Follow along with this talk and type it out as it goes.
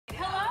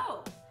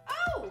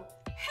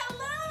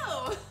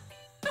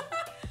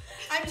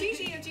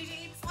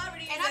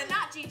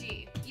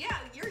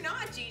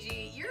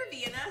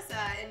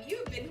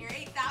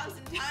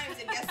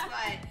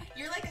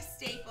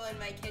in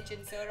my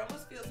kitchen, so it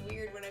almost feels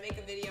weird when I make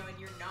a video and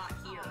you're not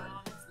here.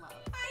 Aw, that's love.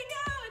 I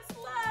know, it's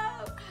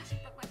love. Oh, she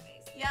broke my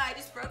face. Yeah, I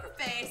just broke her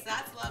face.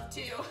 That's love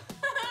too.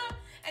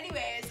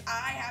 Anyways,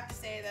 I have to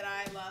say that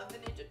I love the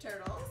Ninja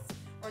Turtles.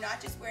 We're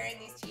not just wearing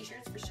these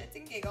t-shirts for shits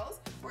and giggles.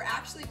 We're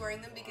actually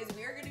wearing them because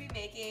we are going to be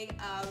making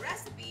a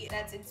recipe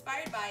that's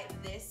inspired by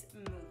this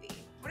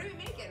movie. What are we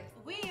making?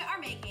 We are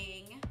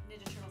making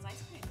Ninja Turtles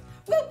ice cream.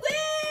 Woo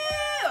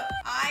woo!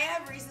 I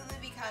have recently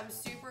become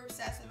super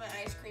obsessed with my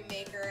ice cream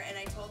maker, and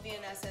I told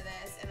Vanessa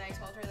this, and I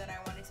told her that I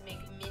wanted to make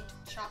mint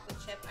chocolate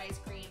chip ice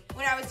cream.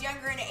 When I was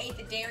younger and I ate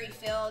the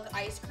dairy-filled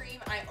ice cream,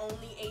 I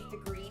only ate the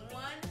green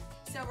one.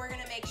 So we're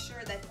gonna make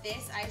sure that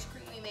this ice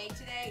cream we make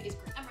today is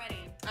green. I'm ready.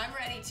 I'm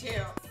ready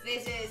too.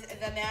 This is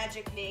the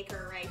magic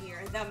maker right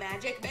here, the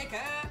magic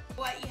maker.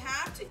 What you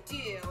have to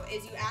do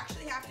is you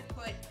actually have to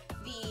put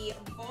the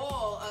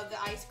bowl of the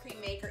ice cream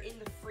maker in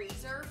the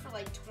freezer for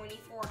like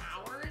 24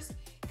 hours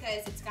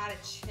because it's gotta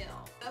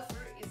chill. The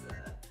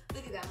freezer.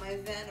 Look at that, my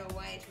Vanna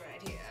White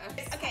right here.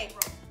 Okay,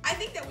 I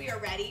think that we are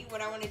ready.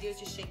 What I wanna do is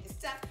just shake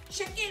this up.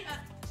 Shake it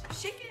up,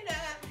 shake it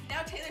up.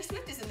 Now Taylor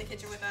Swift is in the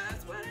kitchen with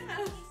us. What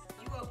else?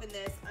 You open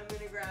this, I'm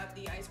gonna grab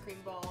the ice cream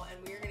bowl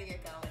and we're gonna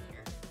get going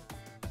here.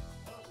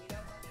 Oh, we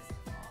don't want this to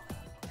fall though.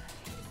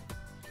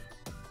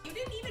 You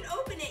didn't even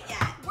open it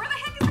yet. Where the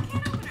heck is the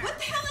can opener? What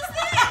the hell is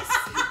this?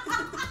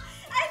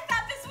 I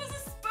thought this was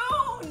a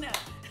spoon.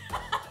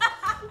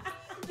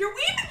 You're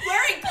even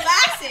wearing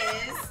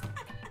glasses.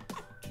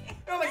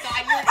 Oh my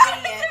god, you're an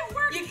idiot.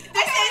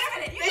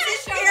 This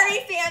is very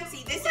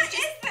fancy. This What is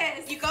just, is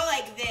this? you go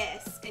like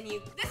this and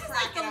you This is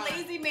crack like the it on.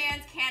 lazy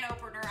man's can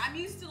opener. I'm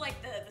used to like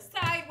the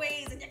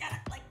sideways and you gotta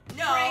like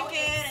No, crank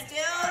it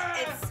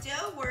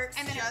still works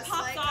and then just it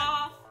pops like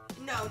off.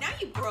 No, now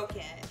you broke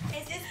it.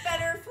 Is this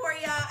better for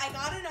ya? I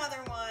got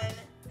another one.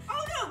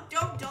 Oh no,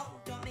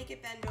 don't make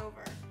it bend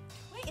over.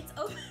 Wait, it's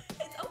open.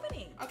 It's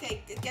opening.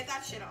 Okay, get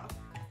that shit off.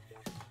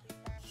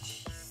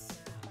 Jeez.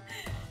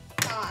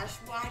 Gosh,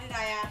 why did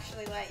I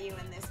actually let you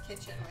in this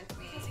kitchen with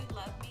me? Because you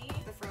love me.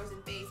 The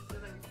frozen base put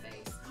it on your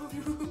face.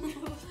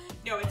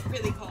 No, it's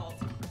really cold.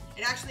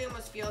 It actually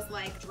almost feels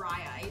like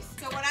dry ice.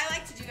 So what I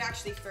like to do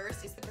actually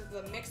first is put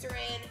the mixer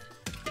in,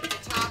 put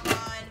the top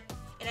on,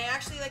 and I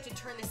actually like to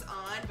turn this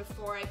on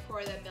before I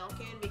pour the milk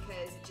in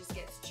because it just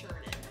gets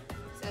churning.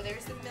 So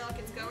there's the milk,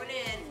 it's going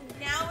in.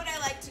 Now what I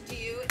like to do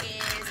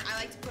is I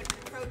like to put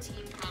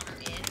protein powder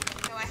in.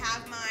 So I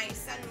have my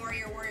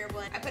SunWarrior Warrior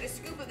Blend. I put a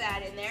scoop of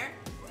that in there.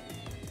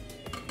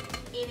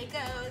 In it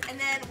goes. And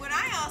then what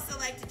I also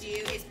like to do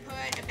is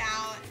put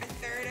about a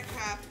third a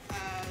cup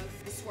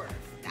of the Swerve.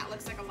 That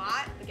looks like a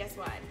lot, but guess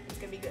what? It's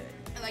gonna be good.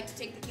 I like to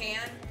take the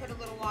can, put a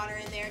little water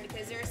in there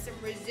because there's some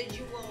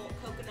residual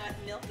coconut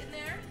milk in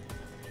there.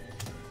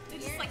 It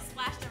just like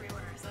splashed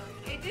everywhere, so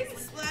It didn't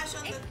splash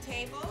on the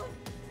table.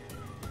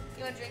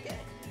 You wanna drink it?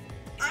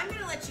 I'm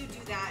gonna let you do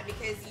that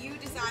because you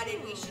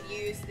decided we should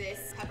use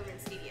this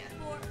peppermint stevia.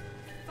 4,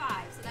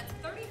 5, so that's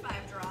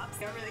 35 drops.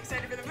 I'm really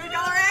excited for the food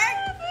coloring.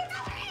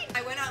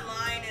 I went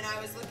online and I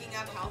was looking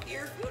up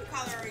healthier food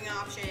coloring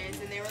options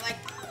and they were like,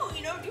 oh,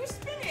 you know, do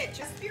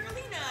spinach,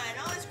 spirulina, and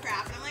all this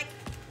crap. And I'm like,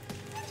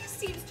 that just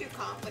seems too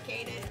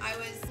complicated. I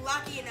was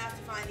lucky enough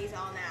to find these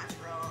all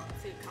natural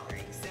food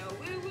coloring. So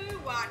woo woo,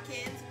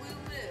 Watkins, woo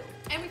woo.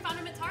 And we found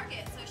them at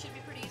Target, so it should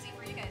be pretty easy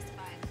for you guys to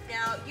find.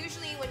 Now,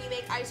 usually when you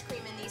make ice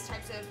cream in these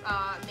types of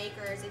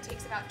makers, it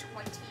takes about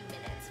 20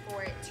 minutes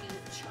for it to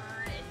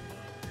churn and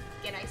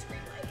get ice cream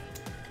like.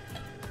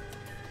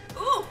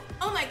 Ooh,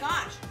 oh my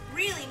gosh,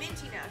 really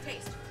minty now,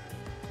 taste.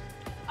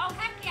 Oh,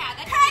 heck yeah.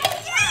 That's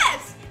Heck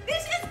yes!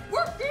 This is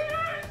working!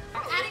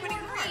 I'm adding more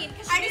green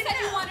because I you didn't said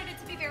you know. wanted it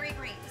to be very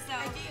green. So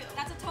I do.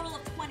 that's a total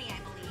of 20, I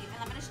believe. And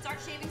I'm going to start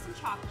shaving some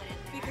chocolate in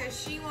there. Because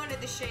she wanted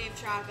the shaved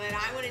chocolate,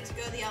 I wanted to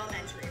go the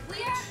elementary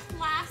We approach. are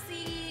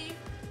classy,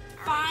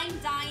 fine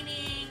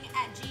dining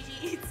at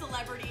GiGi Eat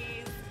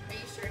Celebrities. Are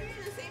you sure you're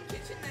in the same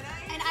kitchen that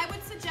I am? And I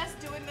would suggest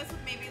doing this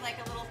with maybe like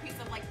a little piece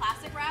of like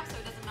plastic wrap so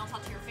it doesn't melt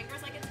onto your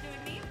fingers like it's doing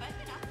me, but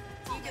you know.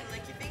 You can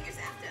lick your fingers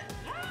after.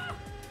 Ah.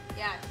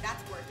 Yeah, that's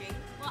working.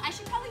 Well, I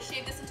should probably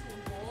shave this into a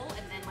bowl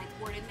and then like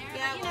pour it in there.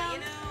 Yeah, but, well, you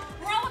know.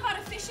 We're all about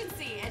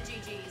efficiency at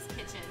GiGi's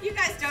kitchen. You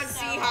guys don't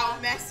see how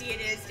messy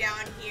it is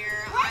down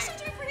here. We're actually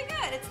doing pretty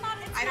good. It's not.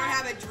 I don't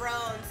have a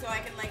drone, so I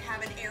can like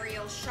have an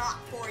aerial shot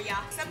for ya.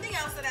 Something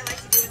else that I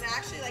like to do is I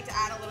actually like to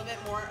add a little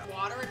bit more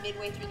water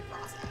midway through the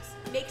process.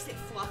 Makes it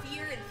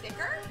fluffier and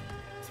thicker.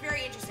 It's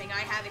very interesting.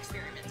 I have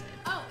experimented.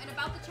 Oh, and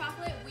about the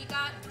chocolate, we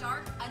got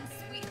dark,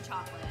 unsweetened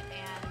chocolate,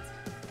 and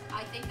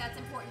I think that's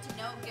important to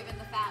note given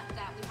the fact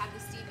that we have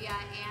the stevia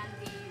and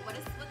the what's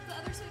the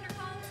other sweetener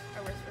called?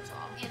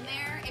 Erythritol. In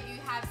there, if you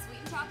have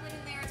sweetened chocolate in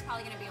there, it's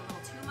probably going to be a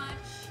little too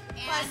much, and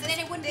Plus, then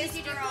it wouldn't be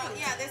easy to food.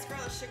 Yeah, this girl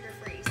is sugar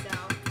free, so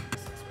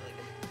this looks really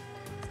good.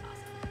 That's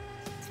awesome.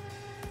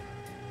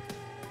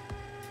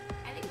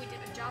 I think we did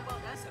a job well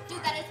done so far.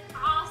 Dude, that is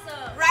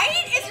awesome.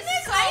 Right? Isn't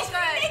this so ice cream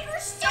good. maker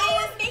so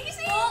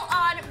amazing? Full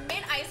on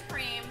mint ice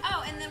cream.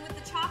 Oh, and then with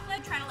the chocolate,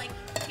 I'm trying to like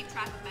keep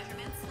track of measurements.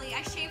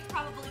 I shaved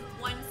probably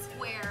 1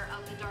 square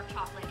of the dark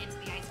chocolate into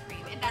the ice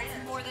cream, and that's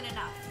more than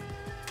enough.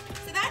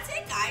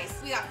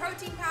 We got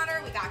protein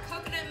powder, we got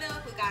coconut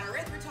milk, we got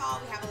erythritol,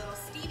 we have a little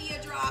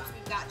stevia drops,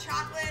 we've got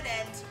chocolate,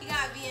 and we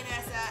got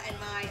Viennessa and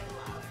my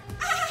love.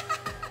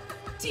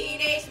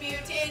 Teenage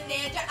Mutant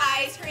Ninja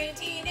Ice Cream,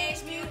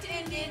 Teenage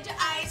Mutant Ninja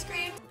Ice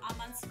Cream.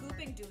 I'm on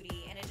scooping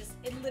duty, and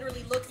it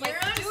literally looks You're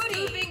like on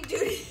duty. scooping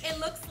duty. It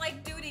looks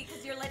like duty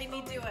because you're letting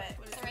me do it.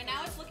 So right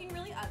now it's looking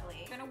really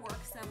ugly. We're gonna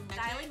work some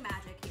styling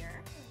magic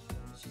here.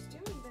 She's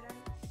doing, but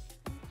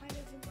I'm kind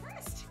of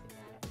impressed.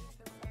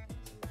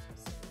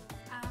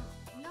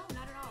 No,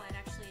 not at all. I'd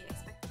actually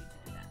expect you to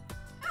do that.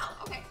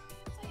 Oh, okay.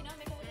 So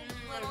make it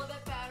look a little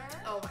bit better.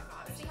 Oh my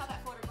god. See how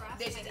that photograph?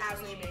 This is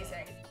absolutely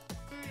amazing.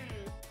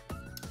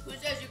 Who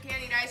says you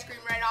can't eat ice cream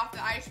right off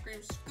the ice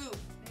cream scoop?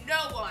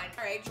 No one.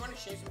 All right, do you want to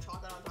shake some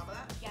chocolate on top of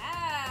that?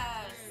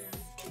 Yes.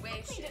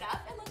 Wait, Cleaned it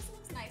up. It looks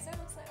nicer. It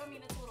looks like, I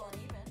mean, it's a little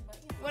uneven, but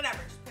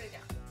whatever. Just put it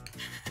down.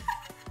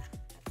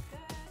 That's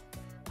good.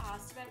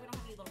 It's too bad we don't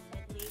have any little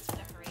mid-leaves for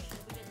decoration.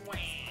 We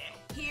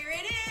didn't. Here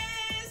it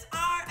is,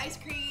 our ice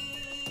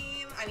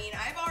cream. I mean,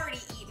 I've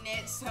already eaten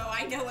it, so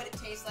I know what it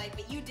tastes like,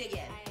 but you dig in.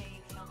 I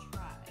shall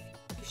try.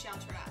 You shall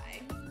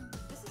try.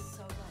 This is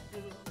so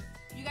good.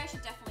 You guys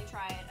should definitely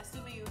try it,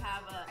 assuming you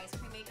have an ice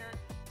cream maker.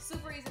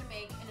 Super easy to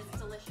make, and it's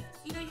delicious.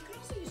 You know, you could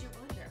also use your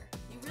blender.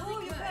 You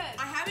really could. could.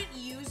 I haven't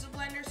used a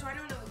blender, so I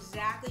don't know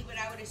exactly, but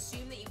I would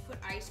assume that you put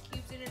ice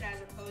cubes in it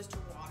as opposed to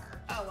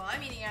water. Oh, well,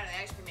 I'm eating out of the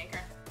ice cream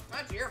maker.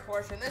 That's your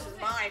portion. This is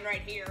mine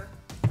right here.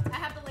 I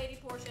have the lady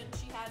portion.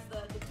 She has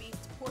the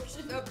beast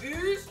portion. The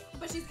beast?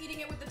 But she's eating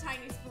it with the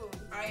tiny spoon.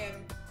 I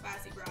am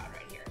classy broad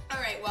right here.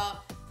 All right,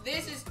 well,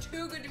 this is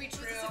too good to be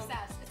true. It's a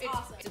success. It's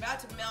awesome. It's about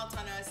to melt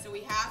on us, so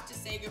we have to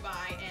say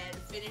goodbye and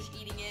finish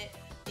eating it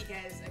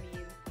because, I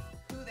mean,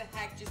 who the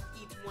heck just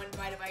eats one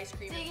bite of ice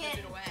cream and puts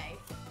it away?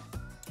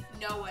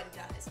 No one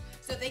does.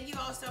 So thank you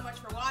all so much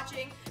for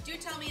watching. Do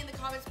tell me in the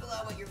comments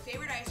below what your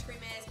favorite ice cream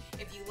is,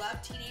 if you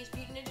love Teenage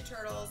Mutant Ninja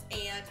Turtles,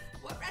 and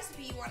what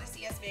recipe you want to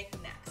see us make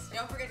next.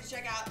 Don't forget to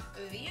check out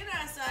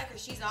Viennessa,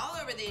 because she's all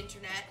over the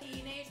internet.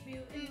 Teenage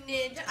Mutant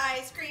Ninja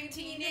Ice Cream,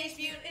 Teenage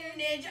Mutant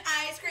Ninja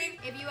Ice Cream.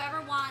 If you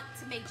ever want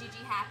to make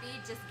GiGi happy,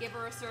 just give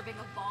her a serving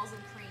of balls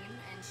and cream,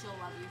 and she'll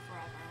love you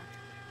forever.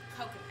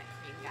 Coconut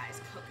cream, guys,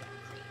 coconut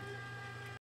cream.